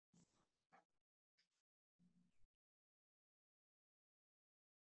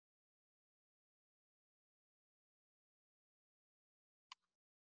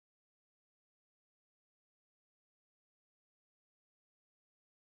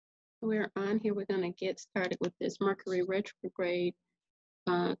We're on here. We're going to get started with this Mercury retrograde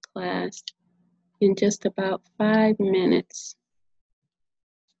class in just about 5 minutes.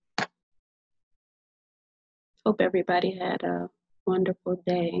 Hope everybody had a wonderful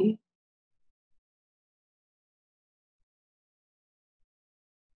day.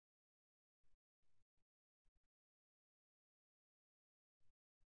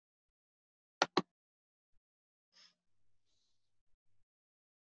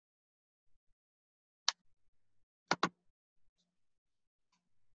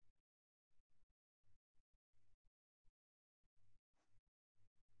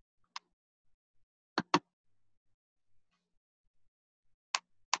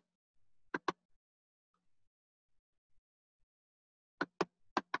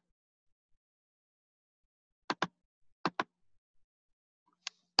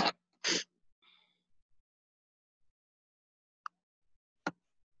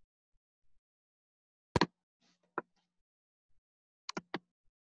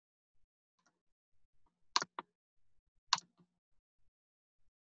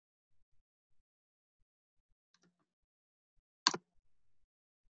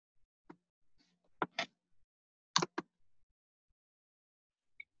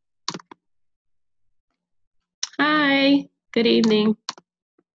 Hi, good evening.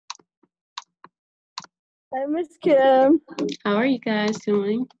 Hi, Miss Kim. How are you guys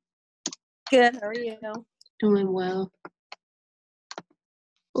doing? Good. How are you? Doing well.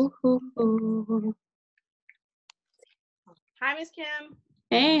 Ooh. Hi, Miss Kim.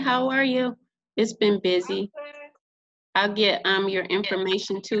 Hey, how are you? It's been busy. I'll get your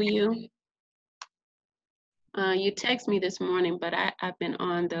information to you. You text me this morning, but I've been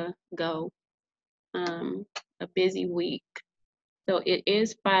on the go. A busy week. So it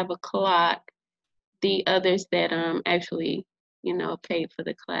is 5 o'clock. The others that actually, paid for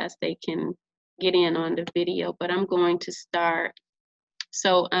the class, they can get in on the video, but I'm going to start.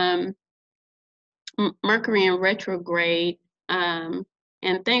 So Mercury in retrograde, and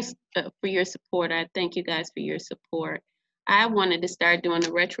thanks for your support. I thank you guys for your support. I wanted to start doing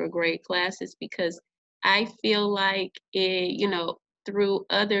the retrograde classes because I feel like it, through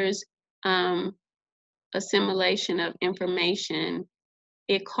others' assimilation of information,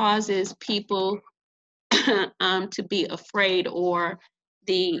 it causes people to be afraid, or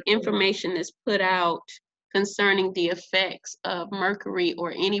the information is put out concerning the effects of Mercury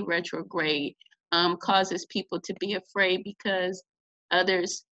or any retrograde causes people to be afraid because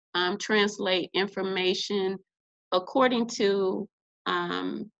others translate information according to,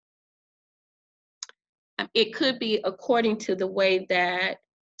 it could be according to the way that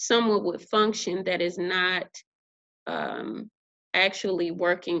someone would function that is not actually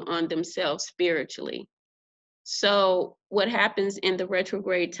working on themselves spiritually. So what happens in the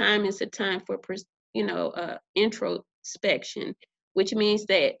retrograde time is a time for, introspection, which means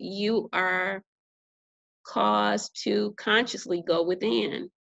that you are caused to consciously go within,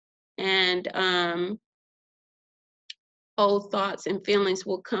 and old thoughts and feelings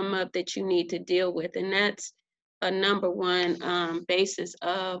will come up that you need to deal with. And that's a number one basis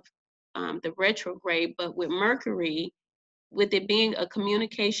of the retrograde. But with Mercury, with it being a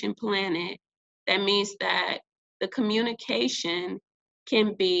communication planet, that means that the communication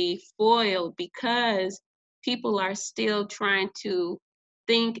can be foiled because people are still trying to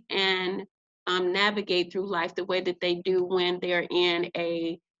think and navigate through life the way that they do when they're in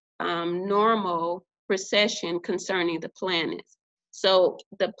a normal precession concerning the planets. So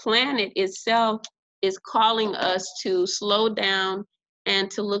the planet itself is calling us to slow down and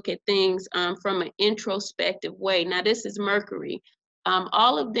to look at things from an introspective way. Now, this is Mercury.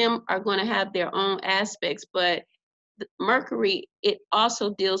 All of them are going to have their own aspects, but Mercury, it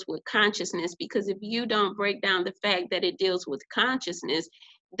also deals with consciousness, because if you don't break down the fact that it deals with consciousness,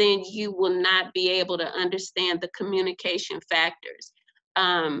 then you will not be able to understand the communication factors.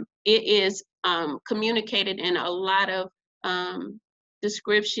 It is communicated in a lot of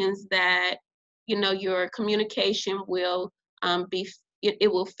descriptions that, your communication will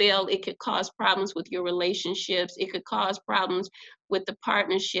it will fail. It could cause problems with your relationships. It could cause problems with the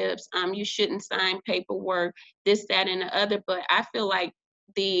partnerships. You shouldn't sign paperwork, this, that, and the other. But I feel like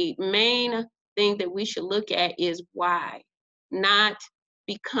the main thing that we should look at is why, not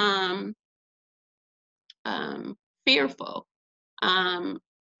become fearful.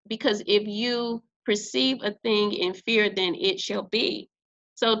 Because if you perceive a thing in fear, then it shall be.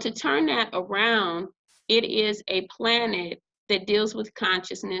 So to turn that around, it is a planet that deals with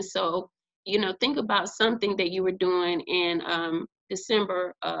consciousness. So, think about something that you were doing in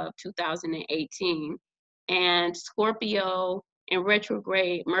December of 2018. And Scorpio and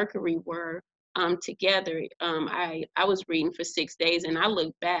retrograde Mercury were together. I was reading for 6 days, and I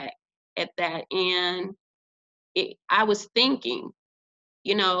looked back at that, and I was thinking,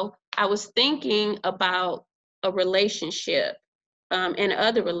 I was thinking about a relationship and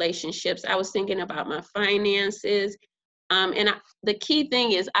other relationships. I was thinking about my finances. The key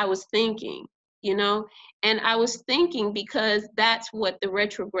thing is I was thinking, and I was thinking because that's what the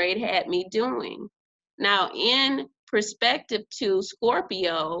retrograde had me doing. Now, in perspective to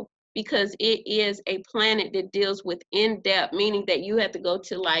Scorpio, because it is a planet that deals with in-depth, meaning that you have to go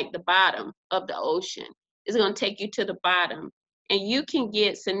to like the bottom of the ocean. It's going to take you to the bottom. And you can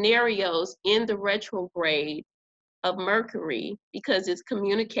get scenarios in the retrograde of Mercury because it's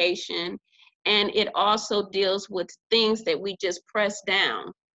communication, and it also deals with things that we just press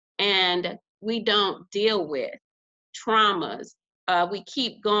down and we don't deal with, traumas. We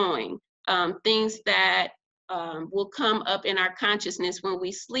keep going, things that will come up in our consciousness when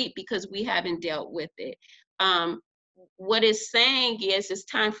we sleep because we haven't dealt with it. What it's saying is it's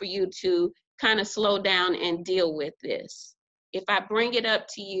time for you to kind of slow down and deal with this. If I bring it up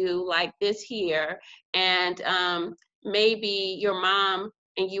to you like this here, and maybe your mom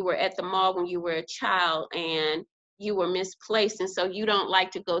and you were at the mall when you were a child and you were misplaced, and so you don't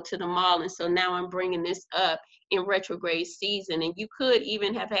like to go to the mall, and so now I'm bringing this up in retrograde season, and you could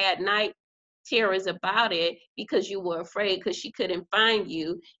even have had night terrors about it because you were afraid because she couldn't find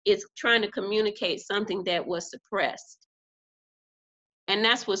you. It's trying to communicate something that was suppressed, and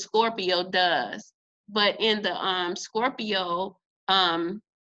that's what Scorpio does. But in the Scorpio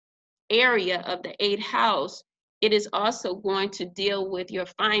area of the 8th house, it is also going to deal with your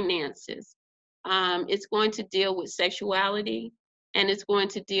finances. It's going to deal with sexuality, and it's going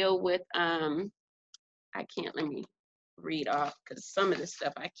to deal with let me read off because some of the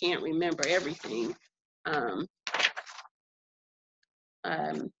stuff I can't remember everything.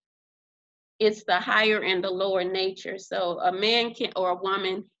 It's the higher and the lower nature. So a man can, or a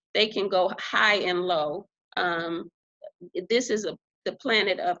woman, they can go high and low. This is the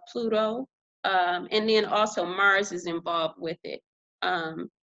planet of Pluto, and then also Mars is involved with it.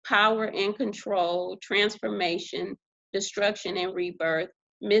 Power and control, transformation, destruction and rebirth,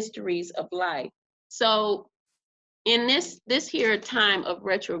 mysteries of life. So in this here time of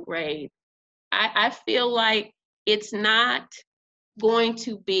retrograde, I feel like it's not going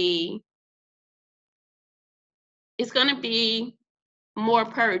to be, it's going to be more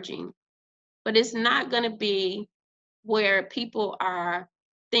purging, but it's not going to be where people are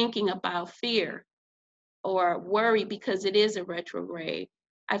thinking about fear or worry because it is a retrograde.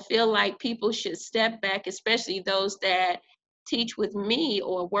 I feel like people should step back, especially those that teach with me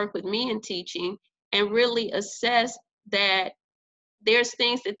or work with me in teaching, and really assess that there's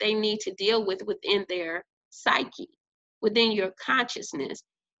things that they need to deal with within their psyche, within your consciousness.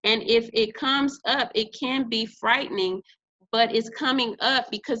 And if it comes up, it can be frightening, but it's coming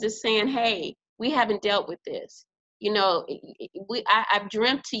up because it's saying, hey, we haven't dealt with this. I've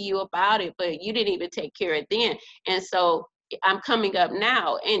dreamt to you about it, but you didn't even take care of it then. And so I'm coming up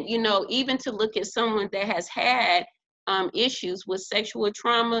now. And, even to look at someone that has had issues with sexual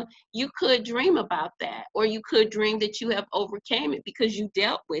trauma, you could dream about that, or you could dream that you have overcame it because you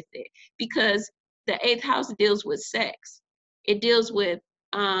dealt with it. Because the 8th house deals with sex. It deals with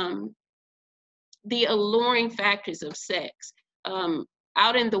the alluring factors of sex.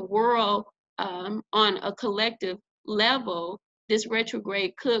 Out in the world, on a collective level, this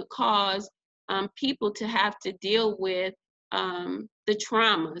retrograde could cause people to have to deal with the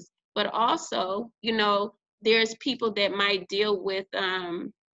traumas, but also, there's people that might deal with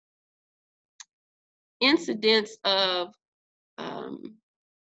incidents of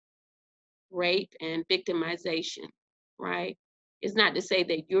rape and victimization, right? It's not to say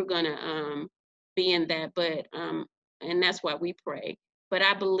that you're gonna be in that, but and that's why we pray. But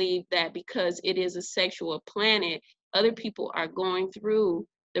I believe that because it is a sexual planet, other people are going through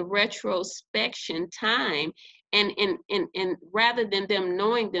the retrospection time, and rather than them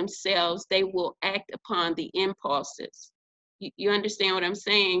knowing themselves, they will act upon the impulses. You understand what I'm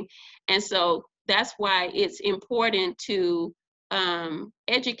saying? And so that's why it's important to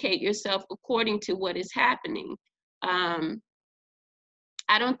educate yourself according to what is happening. I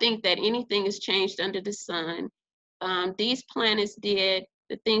don't think that anything has changed under the sun. These planets did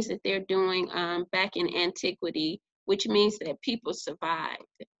the things that they're doing back in antiquity, which means that people survived.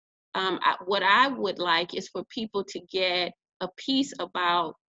 What I would like is for people to get a piece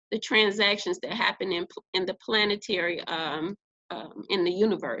about the transactions that happen in the planetary, in the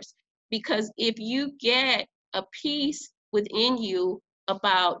universe. Because if you get a piece within you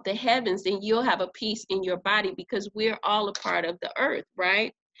about the heavens, then you'll have a peace in your body, because we're all a part of the earth,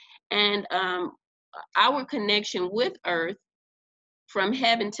 right? And our connection with earth, from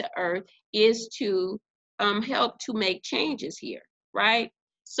heaven to earth, is to help to make changes here, right?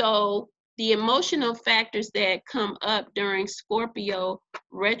 So the emotional factors that come up during Scorpio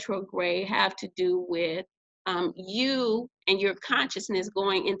retrograde have to do with you and your consciousness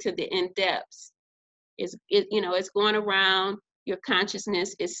going into the in-depths. It's going around. Your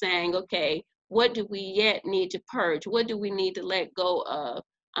consciousness is saying, okay, what do we yet need to purge? What do we need to let go of?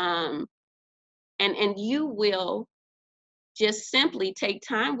 And you will just simply take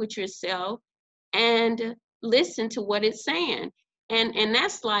time with yourself and listen to what it's saying. And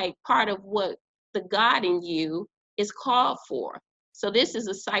that's like part of what the God in you is called for. So this is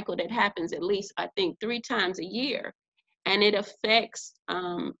a cycle that happens at least, I think, 3 times a year. And it affects,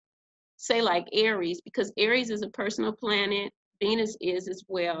 say, like Aries, because Aries is a personal planet, Venus is as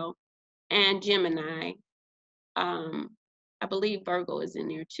well, and Gemini. I believe Virgo is in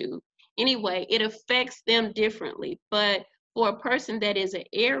there too. Anyway, it affects them differently. But for a person that is an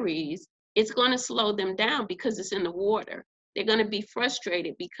Aries, it's going to slow them down because it's in the water. They're going to be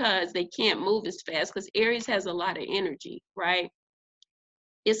frustrated because they can't move as fast, because Aries has a lot of energy, right?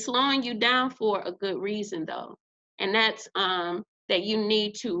 It's slowing you down for a good reason, though. And that's that you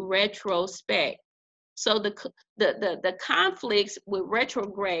need to retrospect. So the conflicts with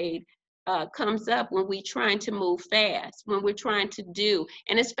retrograde comes up when we're trying to move fast, when we're trying to do,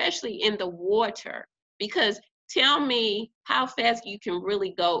 and especially in the water, because tell me how fast you can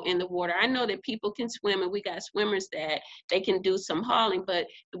really go in the water. I know that people can swim, and we got swimmers that they can do some hauling, but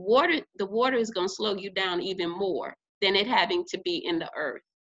the water is going to slow you down even more than it having to be in the earth.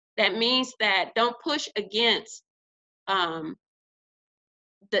 That means that don't push against the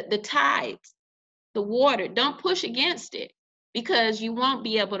tides, the water. Don't push against it, because you won't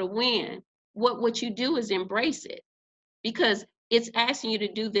be able to win. What you do is embrace it, because it's asking you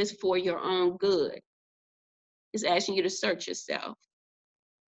to do this for your own good. It's asking you to search yourself,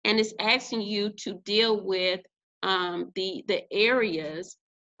 and it's asking you to deal with the areas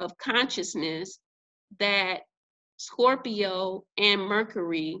of consciousness that Scorpio and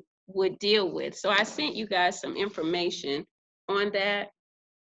Mercury would deal with. So I sent you guys some information on that.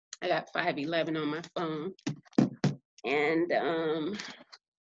 I got 511 on my phone. And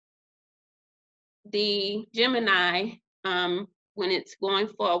the Gemini, when it's going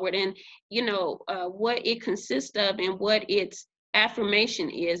forward, and what it consists of and what its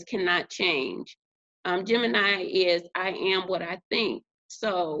affirmation is cannot change. Gemini is, I am what I think.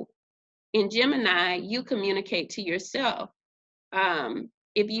 So in Gemini, you communicate to yourself.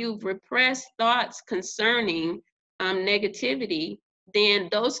 If you've repressed thoughts concerning negativity, then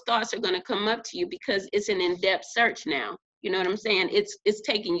those thoughts are going to come up to you, because it's an in-depth search now. You know what I'm saying? It's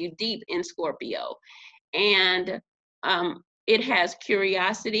taking you deep in Scorpio. And it has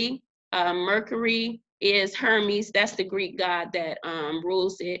curiosity. Mercury is Hermes. That's the Greek god that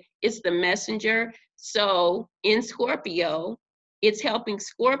rules it. It's the messenger. So in Scorpio, it's helping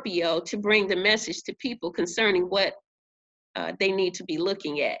Scorpio to bring the message to people concerning what they need to be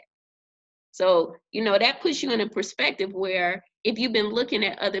looking at. So, that puts you in a perspective where if you've been looking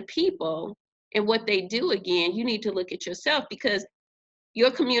at other people and what they do, again, you need to look at yourself, because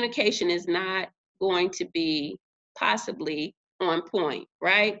your communication is not going to be possibly on point,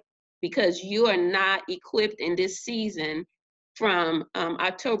 right? Because you are not equipped in this season from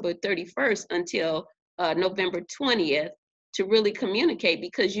October 31st until November 20th to really communicate,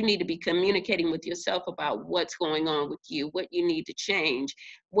 because you need to be communicating with yourself about what's going on with you, what you need to change,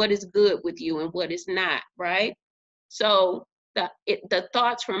 what is good with you and what is not, right? So the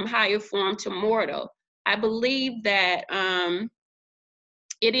thoughts from higher form to mortal. I believe that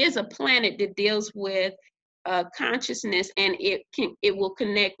it is a planet that deals with consciousness, and it will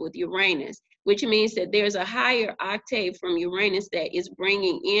connect with Uranus, which means that there's a higher octave from Uranus that is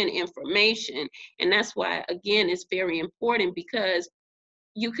bringing in information. And that's why, again, it's very important, because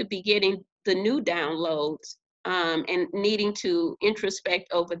you could be getting the new downloads and needing to introspect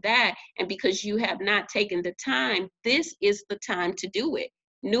over that. And because you have not taken the time, this is the time to do it.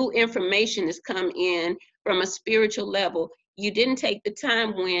 New information has come in from a spiritual level. You didn't take the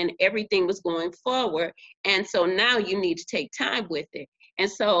time when everything was going forward. And so now you need to take time with it. And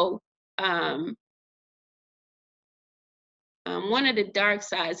so one of the dark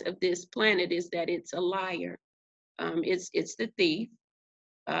sides of this planet is that it's a liar. It's the thief.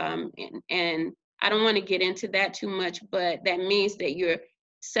 And I don't want to get into that too much, but that means that your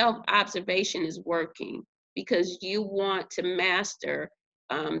self-observation is working, because you want to master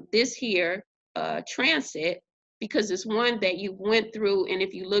this here transit because it's one that you went through. And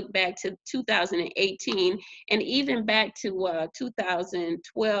if you look back to 2018 and even back to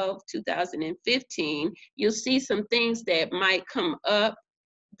 2012, 2015, you'll see some things that might come up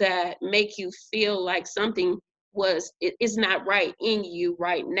that make you feel like something is not right in you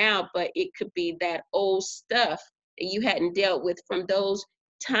right now, but it could be that old stuff that you hadn't dealt with from those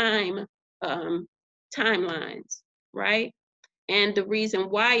um, timelines, right? And the reason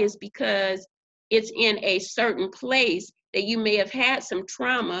why is because it's in a certain place that you may have had some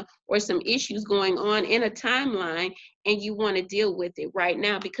trauma or some issues going on in a timeline, and you want to deal with it right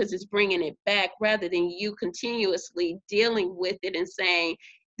now because it's bringing it back, rather than you continuously dealing with it and saying,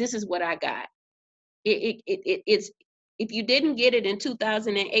 this is what I got. It's, if you didn't get it in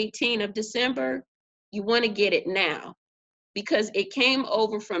 2018 of December, you want to get it now, because it came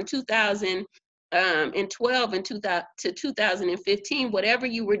over from 2012 and to 2015, whatever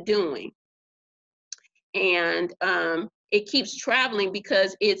you were doing. And it keeps traveling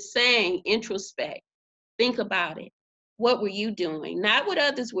because it's saying introspect. Think about it. What were you doing? Not what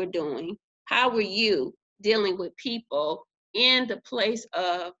others were doing. How were you dealing with people in the place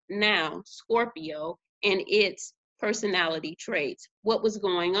of now, Scorpio, and its personality traits? What was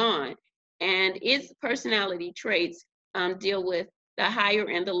going on? And its personality traits deal with the higher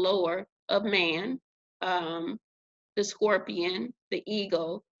and the lower of man, the scorpion, the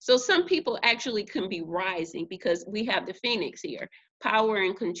ego. So some people actually can be rising because we have the phoenix here: power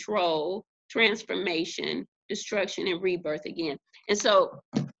and control, transformation, destruction, and rebirth again. And so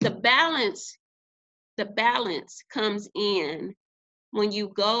the balance comes in when you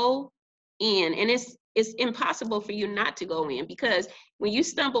go in, and it's impossible for you not to go in, because when you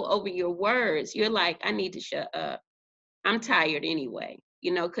stumble over your words, you're like, I need to shut up. I'm tired anyway,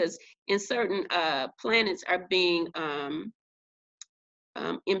 you know, because in certain planets are being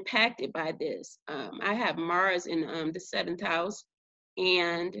impacted by this. I have Mars in the 7th house,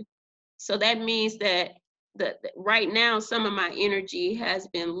 and so that means that right now some of my energy has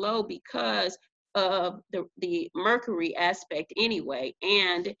been low because of the Mercury aspect anyway,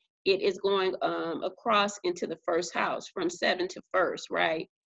 and it is going across into the 1st house from 7 to 1st, right?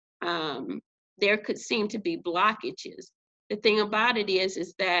 There could seem to be blockages. The thing about it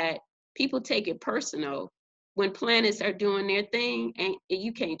is that people take it personal when planets are doing their thing, and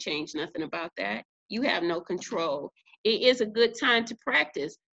you can't change nothing about that. You have no control. It is a good time to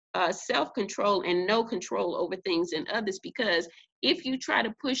practice self-control and no control over things and others, because if you try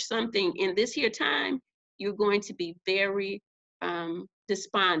to push something in this here time, you're going to be very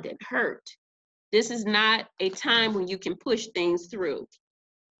despondent, hurt. This is not a time when you can push things through.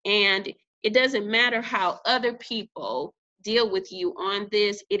 And it doesn't matter how other people deal with you on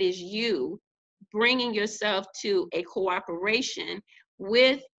this, it is you bringing yourself to a cooperation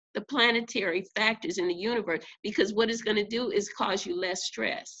with the planetary factors in the universe, because what it's going to do is cause you less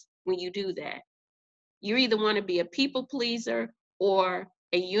stress when you do that. You either want to be a people pleaser or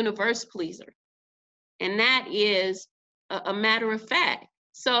a universe pleaser. And that is a matter of fact.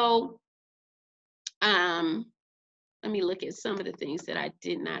 So let me look at some of the things that I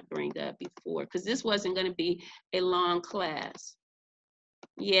did not bring up before, because this wasn't going to be a long class.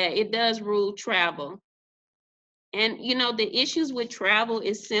 Yeah, it does rule travel. And, you know, the issues with travel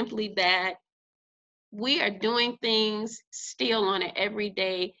is simply that we are doing things still on an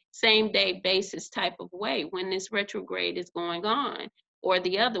everyday, same day basis type of way when this retrograde is going on, or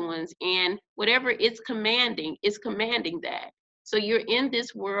the other ones. And whatever it's commanding that. So you're in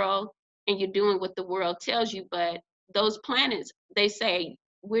this world and you're doing what the world tells you, but those planets, they say,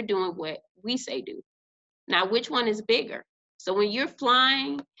 we're doing what we say do. Now, which one is bigger? So when you're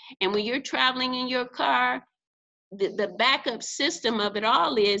flying and when you're traveling in your car, the backup system of it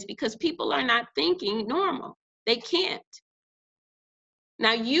all is because people are not thinking normal. They can't.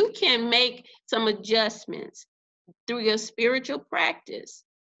 Now, you can make some adjustments through your spiritual practice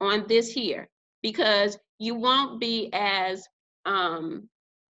on this here, because you won't be as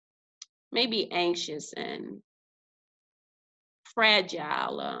maybe anxious and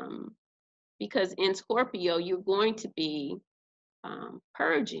fragile, because in Scorpio, you're going to be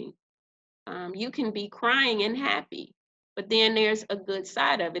purging. You can be crying and happy, but then there's a good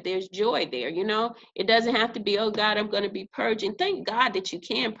side of it. There's joy there, you know? It doesn't have to be, oh God, I'm going to be purging. Thank God that you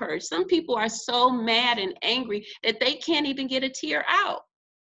can purge. Some people are so mad and angry that they can't even get a tear out.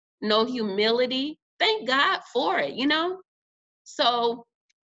 No humility. Thank God for it, you know? So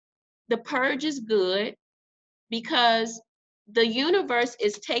the purge is good because the universe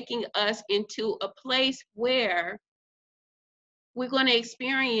is taking us into a place where we're going to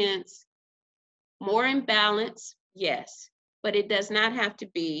experience more imbalance, yes, but it does not have to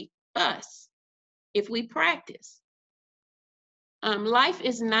be us if we practice. Life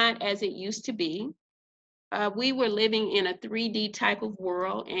is not as it used to be. We were living in a 3D type of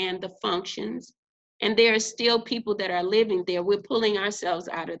world and the functions, and there are still people that are living there. We're pulling ourselves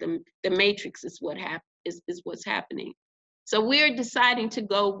out of the matrix is what's happening. So we're deciding to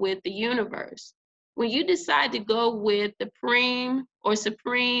go with the universe. When you decide to go with the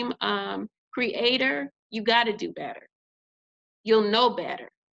supreme creator, you got to do better. You'll know better,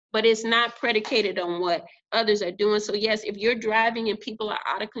 but it's not predicated on what others are doing. So yes, if you're driving and people are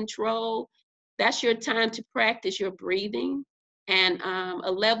out of control, that's your time to practice your breathing and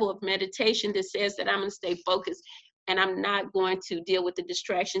a level of meditation that says that I'm going to stay focused and I'm not going to deal with the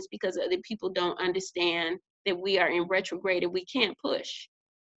distractions because other people don't understand that we are in retrograde and we can't push.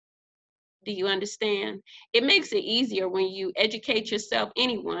 Do you understand? It makes it easier when you educate yourself,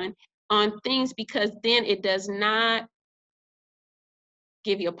 anyone, on things, because then it does not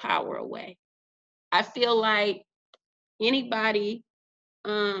give your power away. I feel like anybody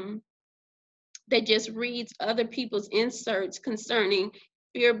that just reads other people's inserts concerning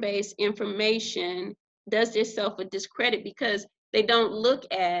fear-based information does themselves a discredit because they don't look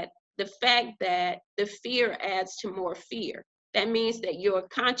at the fact that the fear adds to more fear. That means that your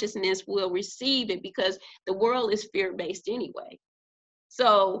consciousness will receive it because the world is fear-based anyway.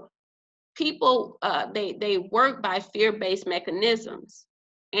 So people, they work by fear-based mechanisms.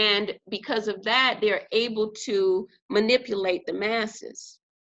 And because of that, they're able to manipulate the masses.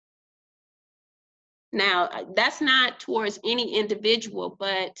 Now, that's not towards any individual,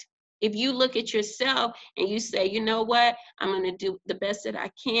 but if you look at yourself and you say, you know what, I'm going to do the best that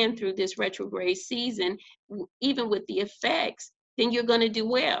I can through this retrograde season, even with the effects, then you're going to do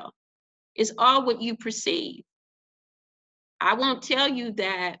well. It's all what you perceive. I won't tell you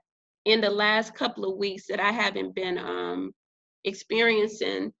that in the last couple of weeks that I haven't been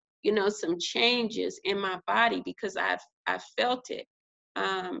experiencing, some changes in my body because I've felt it.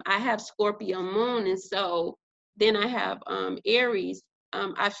 I have Scorpio moon, and so then I have Aries.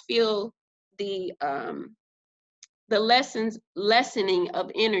 I feel the lessening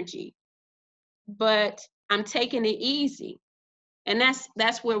of energy, but I'm taking it easy. And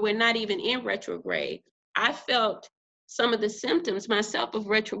that's where we're not even in retrograde. I felt some of the symptoms myself of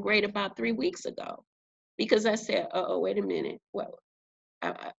retrograde about 3 weeks ago because I said, oh, wait a minute. Well,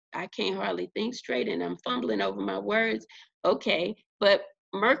 I can't hardly think straight and I'm fumbling over my words. Okay, but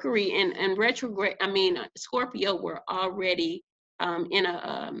Mercury and retrograde, Scorpio were already in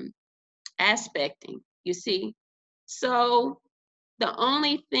a aspecting, you see. So the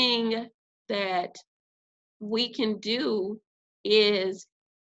only thing that we can do is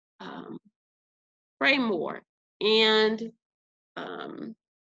pray more and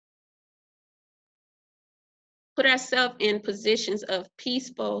put ourselves in positions of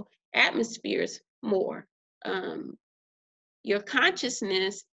peaceful atmospheres more. Your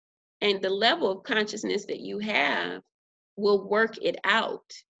consciousness and the level of consciousness that you have will work it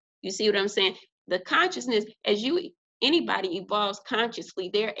out. You see what I'm saying? The consciousness, anybody evolves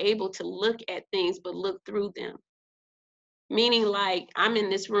consciously, they're able to look at things, but look through them. Meaning, like, I'm in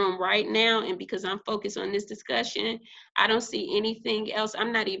this room right now, and because I'm focused on this discussion, I don't see anything else.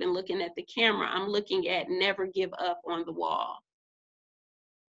 I'm not even looking at the camera. I'm looking at never give up on the wall.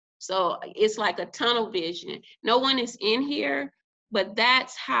 So it's like a tunnel vision. No one is in here, but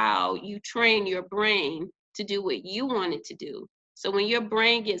that's how you train your brain to do what you want it to do. So when your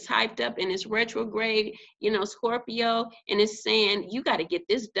brain gets hyped up and it's retrograde, Scorpio, and it's saying, you got to get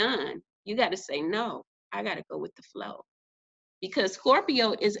this done, you got to say, no, I got to go with the flow. Because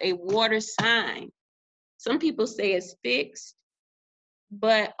Scorpio is a water sign. Some people say it's fixed,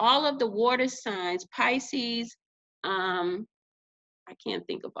 but all of the water signs, Pisces, I can't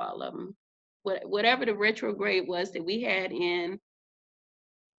think of all of them. Whatever the retrograde was that we had in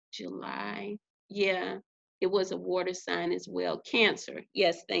July, yeah, it was a water sign as well. Cancer,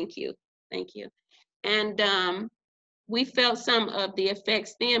 yes, thank you. And we felt some of the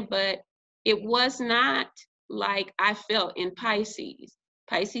effects then, but it was not like I felt in Pisces.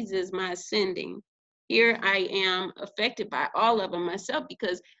 Pisces is my ascending. Here I am affected by all of them myself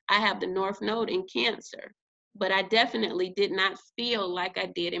because I have the North Node in Cancer, but I definitely did not feel like I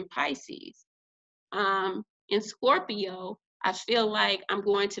did in Pisces. In Scorpio, I feel like I'm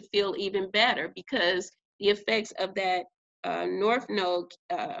going to feel even better because the effects of that North Node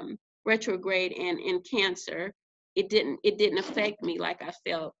retrograde and in Cancer, it didn't affect me like I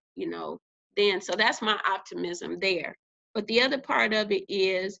felt, then. So that's my optimism there. But the other part of it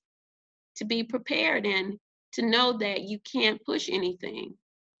is to be prepared and to know that you can't push anything,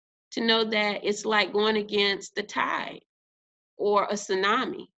 to know that it's like going against the tide or a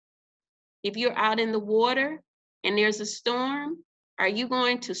tsunami. If you're out in the water and there's a storm, Are you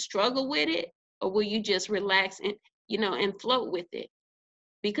going to struggle with it, or will you just relax and, and float with it?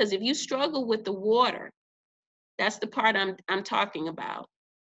 Because if you struggle with the water, that's the part I'm talking about.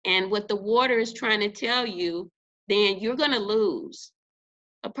 And what the water is trying to tell you, then you're going to lose.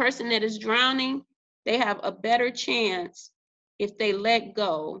 A person that is drowning, they have a better chance if they let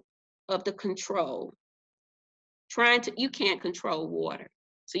go of the control. You can't control water.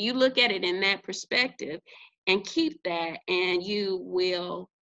 So you look at it in that perspective and keep that, and you will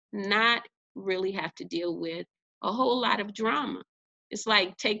not really have to deal with a whole lot of drama. It's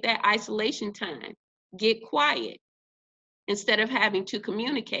like, take that isolation time, get quiet instead of having to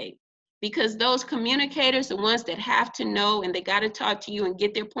communicate. Because those communicators, the ones that have to know and they got to talk to you and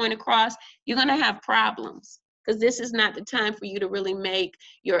get their point across, you're going to have problems, because this is not the time for you to really make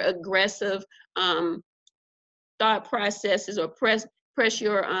your aggressive thought processes or press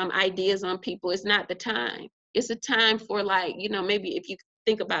your ideas on people. It's not the time. It's a time for, like, maybe if you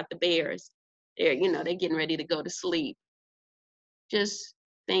think about the bears, they're getting ready to go to sleep. Just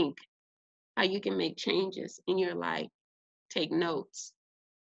think how you can make changes in your life. Take notes.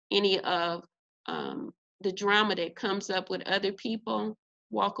 Any of the drama that comes up with other people,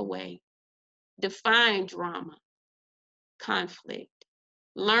 walk away. Define drama, conflict.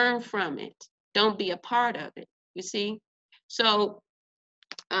 Learn from it. Don't be a part of it. You see? So,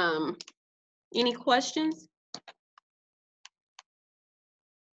 any questions?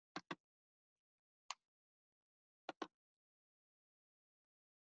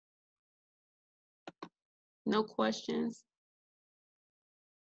 No questions?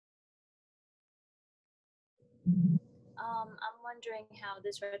 I'm wondering how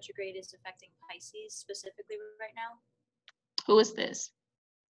this retrograde is affecting Pisces specifically right now. Who is this?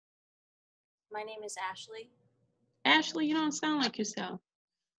 My name is Ashley. Ashley, you don't sound like yourself.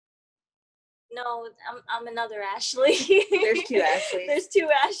 No, I'm another Ashley. There's two Ashleys. There's two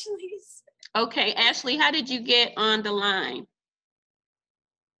Ashleys. Okay, Ashley, how did you get on the line?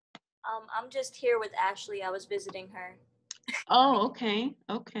 I'm just here with Ashley. I was visiting her. Oh, okay,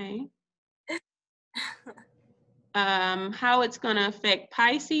 okay. How it's going to affect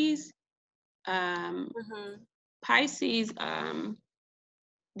Pisces? Pisces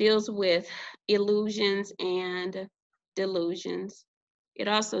deals with illusions and delusions. It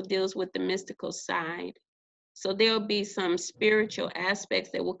also deals with the mystical side. So there'll be some spiritual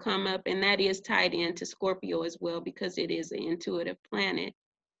aspects that will come up, and that is tied into Scorpio as well, because it is an intuitive planet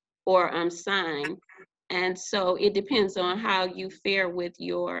or sign. And so it depends on how you fare with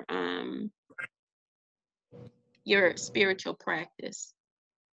your spiritual practice.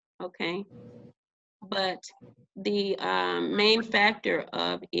 Okay. But the main factor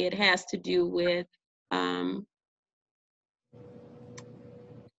of it has to do with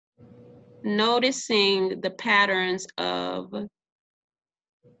noticing the patterns of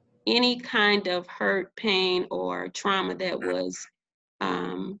any kind of hurt, pain, or trauma that was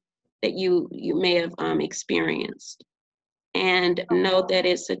that you may have experienced, and know that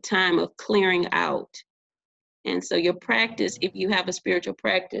it's a time of clearing out. And so your practice, if you have a spiritual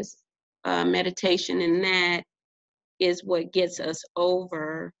practice, meditation, and that is what gets us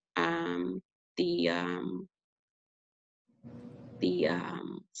over the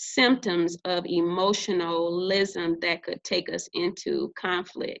symptoms of emotionalism that could take us into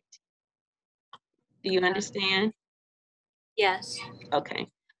conflict. Do you understand? Yes. Okay.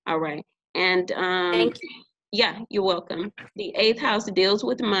 All right. And Thank you. yeah, you're welcome. The 8th house deals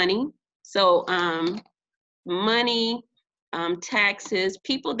with money. So money, taxes,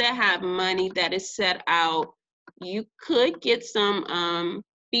 people that have money that is set out, you could get some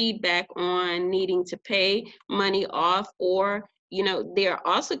feedback on needing to pay money off, or there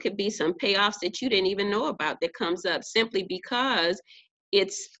also could be some payoffs that you didn't even know about that comes up simply because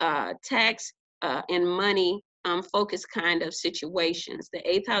it's tax and money focused kind of situations. The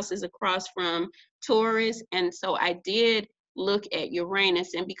 8th house is across from Taurus, and so I did look at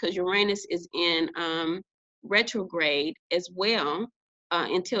Uranus, and because Uranus is in retrograde as well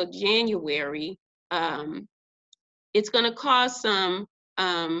until January, it's going to cause some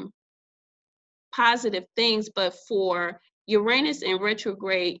positive things. But for Uranus in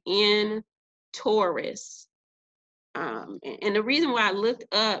retrograde in Taurus, and the reason why I looked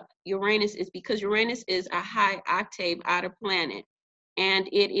up Uranus is because Uranus is a high octave outer planet, and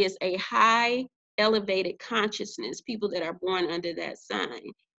it is a high elevated consciousness, people that are born under that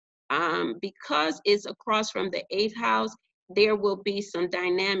sign. Because it's across from the 8th house, there will be some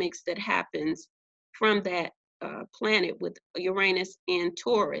dynamics that happens from that planet with Uranus in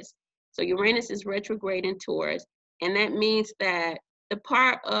Taurus. So Uranus is retrograde in Taurus, and that means that the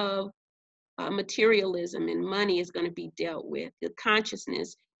part of materialism and money is going to be dealt with. The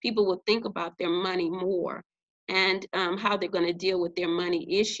consciousness, people will think about their money more and how they're going to deal with their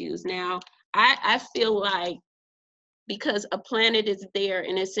money issues. Now, I feel like because a planet is there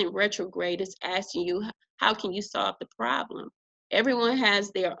and it's in retrograde, it's asking you, how can you solve the problem? Everyone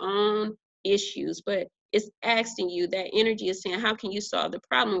has their own issues, but it's asking you, that energy is saying, how can you solve the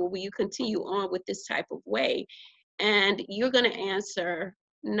problem? Or will you continue on with this type of way? And you're going to answer,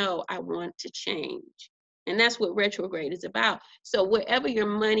 no, I want to change. And that's what retrograde is about. So wherever your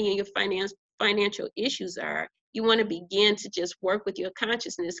money and your financial issues are, you want to begin to just work with your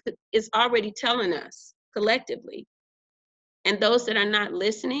consciousness. It's already telling us collectively. And those that are not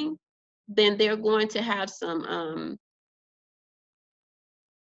listening, then they're going to have some,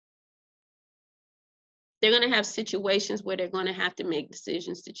 they're going to have situations where they're going to have to make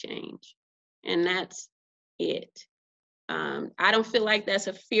decisions to change. And that's it. I don't feel like that's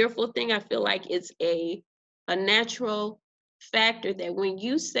a fearful thing. I feel like it's a natural factor that when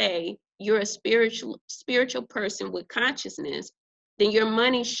you say you're a spiritual person with consciousness, then your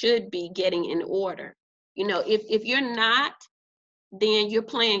money should be getting in order. You know, if you're not, then you're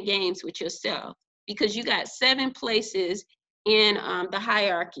playing games with yourself, because you got 7 places in the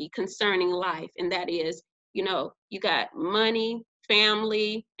hierarchy concerning life. And that is, you know, you got money,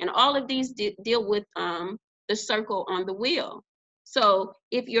 family, and all of these deal with the circle on the wheel. So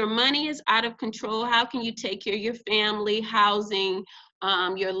if your money is out of control, how can you take care of your family, housing,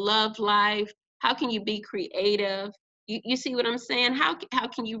 your love life? How can you be creative? You see what I'm saying? How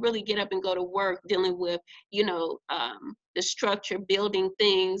can you really get up and go to work dealing with, you know, the structure, building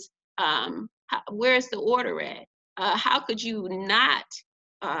things? Where's the order at? How could you not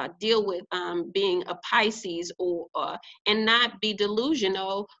deal with being a Pisces or and not be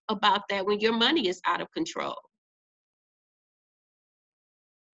delusional about that when your money is out of control?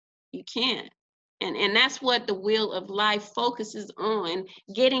 You can't. And that's what the wheel of life focuses on,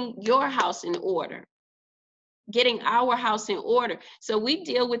 getting your house in order, getting our house in order. So we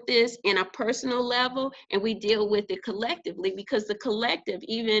deal with this in a personal level, and we deal with it collectively, because the collective,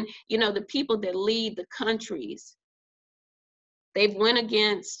 even, you know, the people that lead the countries, they've went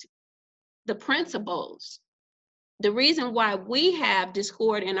against the principles. The reason why we have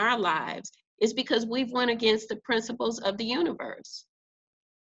discord in our lives is because we've went against the principles of the universe.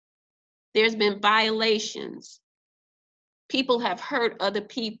 There's been violations. People have hurt other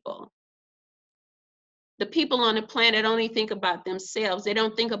people. The people on the planet only think about themselves. They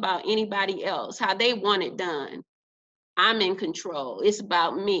don't think about anybody else, how they want it done. I'm in control. It's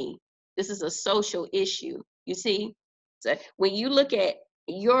about me. This is a social issue, you see? So when you look at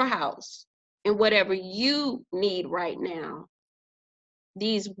your house and whatever you need right now,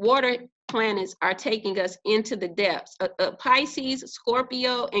 these water planets are taking us into the depths. Pisces,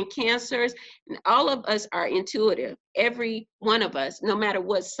 Scorpio, and Cancers, and all of us are intuitive. Every one of us, no matter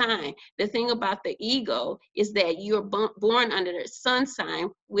what sign. The thing about the ego is that you're born under the sun sign,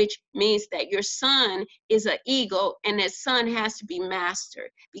 which means that your sun is an ego, and that sun has to be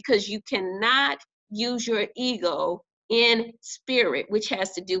mastered, because you cannot use your ego in spirit, which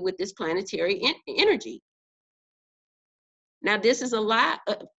has to do with this planetary energy. Now, this is a lot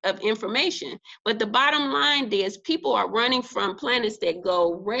of information, but the bottom line is people are running from planets that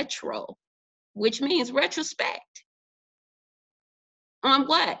go retro, which means retrospect. On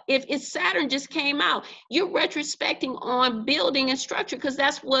what? If it's Saturn just came out, you're retrospecting on building and structure, because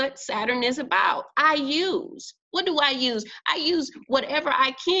that's what Saturn is about. What do I use? I use whatever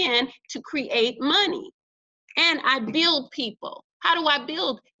I can to create money. And I build people. How do I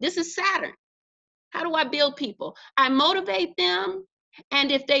build? This is Saturn. How do I build people? I motivate them.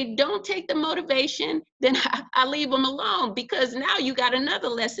 And if they don't take the motivation, then I leave them alone, because now you got another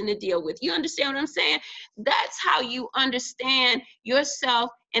lesson to deal with. You understand what I'm saying? That's how you understand yourself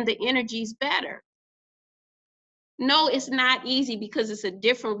and the energies better. No, it's not easy, because it's a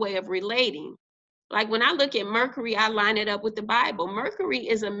different way of relating. Like when I look at Mercury, I line it up with the Bible. Mercury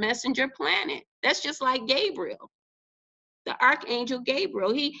is a messenger planet. That's just like Gabriel, the Archangel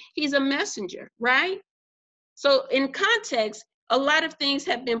Gabriel. He's a messenger, right? So in context, a lot of things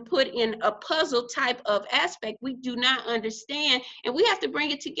have been put in a puzzle type of aspect we do not understand, and we have to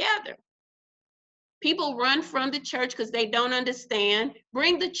bring it together. People run from the church because they don't understand.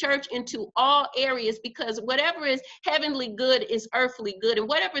 Bring the church into all areas, because whatever is heavenly good is earthly good, and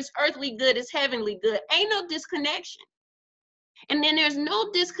whatever is earthly good is heavenly good. Ain't no disconnection. And then there's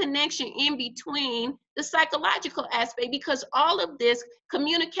no disconnection in between the psychological aspect, because all of this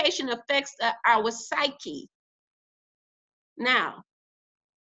communication affects our psyche. Now,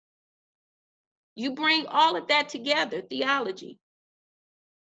 you bring all of that together, theology,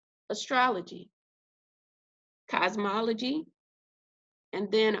 astrology, cosmology,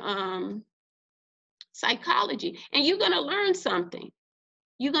 and then psychology. And you're going to learn something.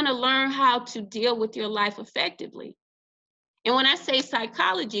 You're going to learn how to deal with your life effectively. And when I say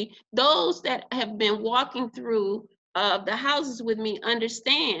psychology, those that have been walking through the houses with me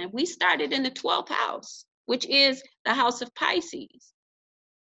understand we started in the 12th house, which is the house of Pisces.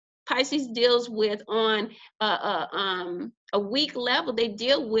 Pisces deals with on a weak level, they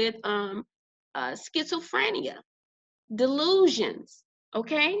deal with schizophrenia, delusions,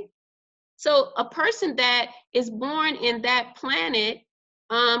 okay? So a person that is born in that planet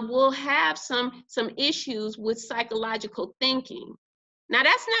will have some issues with psychological thinking. Now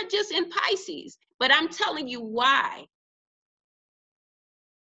that's not just in Pisces, but I'm telling you why.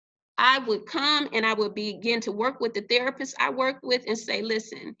 I would come and I would begin to work with the therapist I work with and say,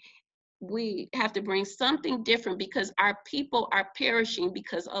 listen, we have to bring something different because our people are perishing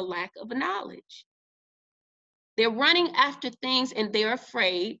because of lack of knowledge. They're running after things and they're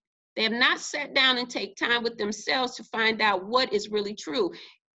afraid. They have not sat down and take time with themselves to find out what is really true.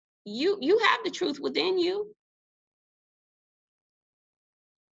 You have the truth within you.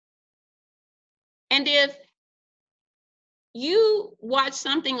 And if you watch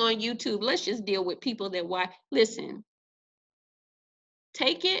something on YouTube, let's just deal with people that watch. Listen,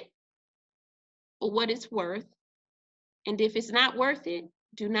 take it for what it's worth. And if it's not worth it,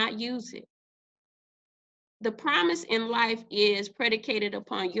 do not use it. The promise in life is predicated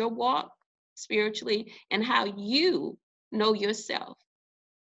upon your walk spiritually and how you know yourself.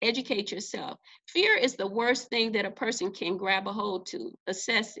 Educate yourself. Fear is the worst thing that a person can grab a hold to.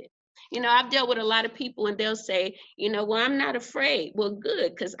 Assess it. You know, I've dealt with a lot of people and they'll say, you know, well, I'm not afraid. Well,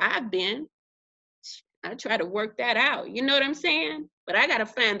 good, because I've been. I try to work that out. You know what I'm saying? But I got to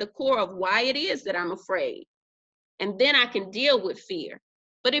find the core of why it is that I'm afraid. And then I can deal with fear.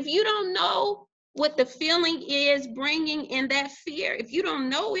 But if you don't know what the feeling is bringing in that fear, if you don't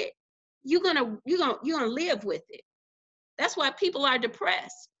know it, you're gonna live with it. That's why people are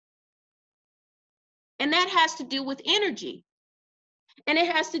depressed. And that has to do with energy. And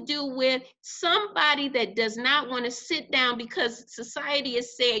it has to do with somebody that does not want to sit down because society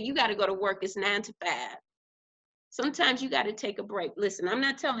has said you got to go to work, it's 9 to 5. Sometimes you got to take a break. Listen, I'm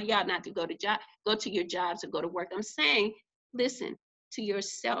not telling y'all not to go to your jobs or go to work. I'm saying, listen to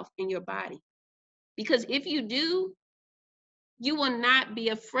yourself and your body. Because if you do, you will not be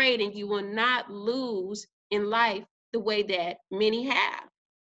afraid and you will not lose in life the way that many have.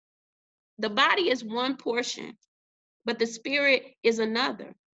 The body is one portion, but the spirit is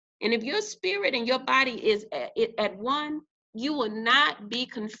another. And if your spirit and your body is at one, you will not be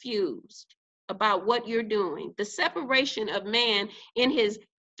confused about what you're doing. The separation of man in his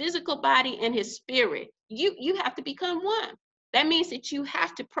physical body and his spirit, you have to become one. That means that you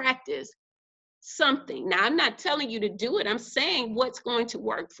have to practice something. Now, I'm not telling you to do it. I'm saying what's going to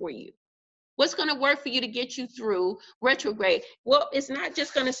work for you. What's going to work for you to get you through retrograde? Well, it's not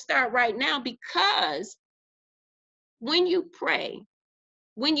just going to start right now, because when you pray,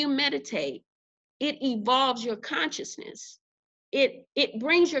 when you meditate, it evolves your consciousness. It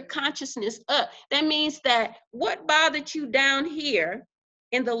brings your consciousness up. That means that what bothered you down here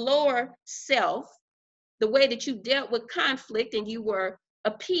in the lower self, the way that you dealt with conflict and you were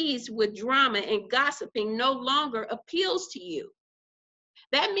appeased with drama and gossiping, no longer appeals to you.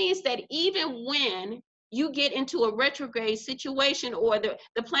 That means that even when you get into a retrograde situation or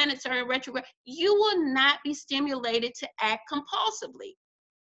the planets are in retrograde, you will not be stimulated to act compulsively.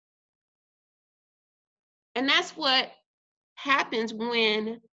 And that's what happens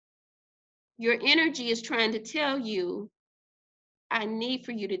when your energy is trying to tell you, I need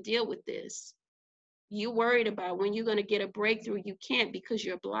for you to deal with this. You're worried about when you're going to get a breakthrough. You can't because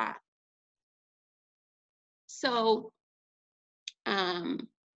you're blocked. So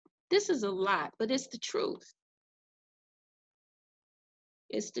this is a lot, but it's the truth.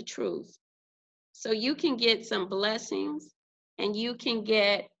 It's the truth. So you can get some blessings and you can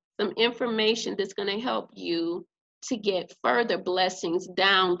get some information that's going to help you to get further blessings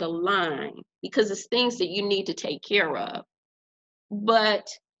down the line, because it's things that you need to take care of. But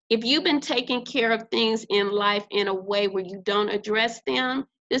if you've been taking care of things in life in a way where you don't address them,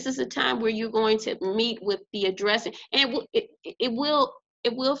 this is a time where you're going to meet with the addressing, and it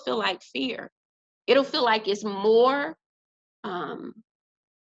will feel like fear. It'll feel like it's more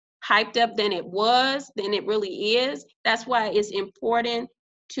hyped up than it really is. That's why it's important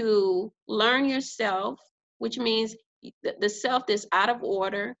to learn yourself, which means the self that's out of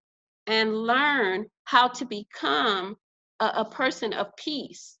order, and learn how to become a person of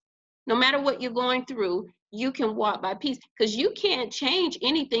peace. No matter what you're going through, you can walk by peace, because you can't change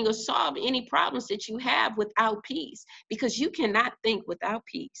anything or solve any problems that you have without peace, because you cannot think without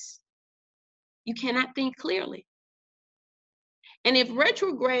peace. You cannot think clearly. And if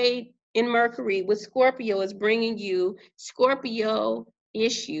retrograde in Mercury with Scorpio is bringing you Scorpio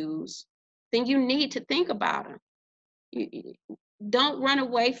issues, then you need to think about them. Don't run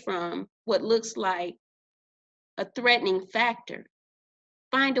away from what looks like a threatening factor.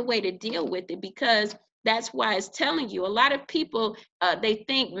 Find a way to deal with it, because that's why it's telling you. A lot of people, they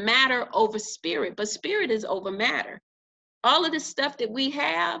think matter over spirit, but spirit is over matter. All of the stuff that we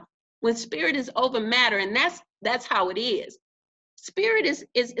have, when spirit is over matter, and that's how it is. Spirit is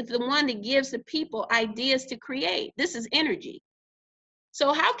the one that gives the people ideas to create. This is energy.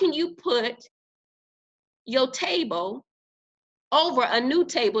 So how can you put your table over a new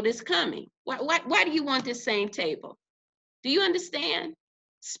table that's coming? Why do you want this same table? Do you understand?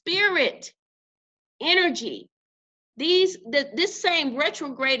 Spirit, energy. This same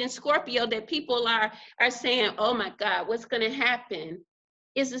retrograde in Scorpio that people are saying, oh my God, what's going to happen,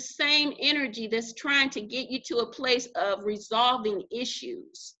 is the same energy that's trying to get you to a place of resolving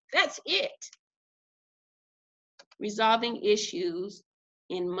issues. That's it. Resolving issues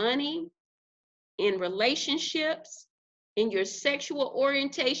in money, in relationships, in your sexual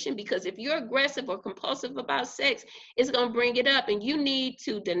orientation, because if you're aggressive or compulsive about sex, it's going to bring it up, and you need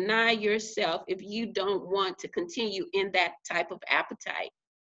to deny yourself if you don't want to continue in that type of appetite,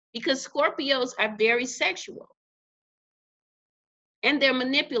 because Scorpios are very sexual and they're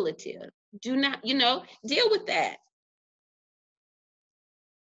manipulative. Do not, deal with that.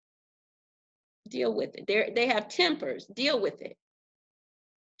 Deal with it. They have tempers. Deal with it.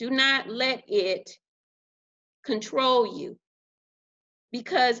 Do not let it control you,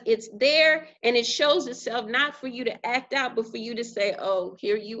 because it's there and it shows itself not for you to act out, but for you to say, oh,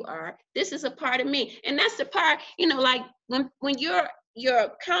 here you are. This is a part of me. And that's the part, like when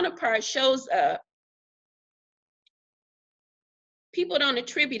your counterpart shows up, people don't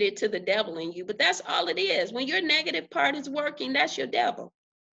attribute it to the devil in you, but that's all it is. When your negative part is working, that's your devil.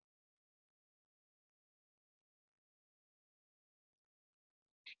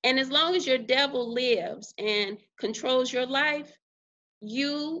 And as long as your devil lives and controls your life,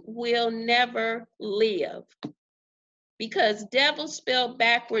 you will never live, because devil spelled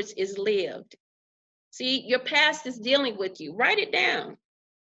backwards is lived. See, your past is dealing with you. Write it down.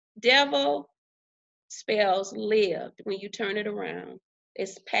 Devil spells lived. When you turn it around,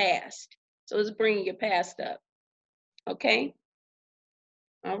 it's past. So it's bringing your past up. Okay?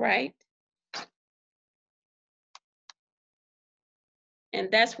 All right. And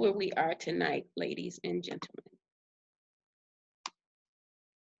that's where we are tonight, ladies and gentlemen.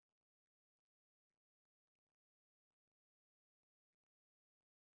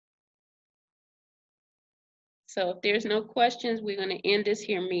 So if there's no questions, we're going to end this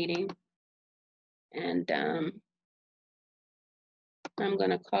here meeting. And I'm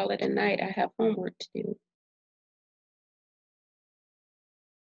going to call it a night. I have homework to do.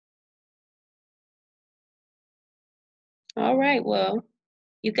 All right, well,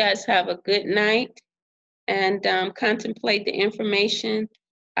 you guys have a good night, and contemplate the information.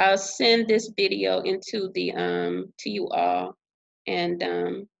 I'll send this video into the to you all, and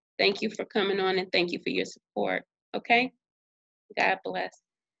thank you for coming on, and thank you for your support. Okay, God bless.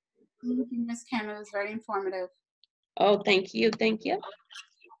 Thank you, Ms. Kim. It was very informative. Oh, thank you, thank you.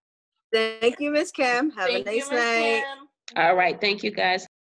 Thank you, Miss Kim. Have a nice night. All right, thank you guys.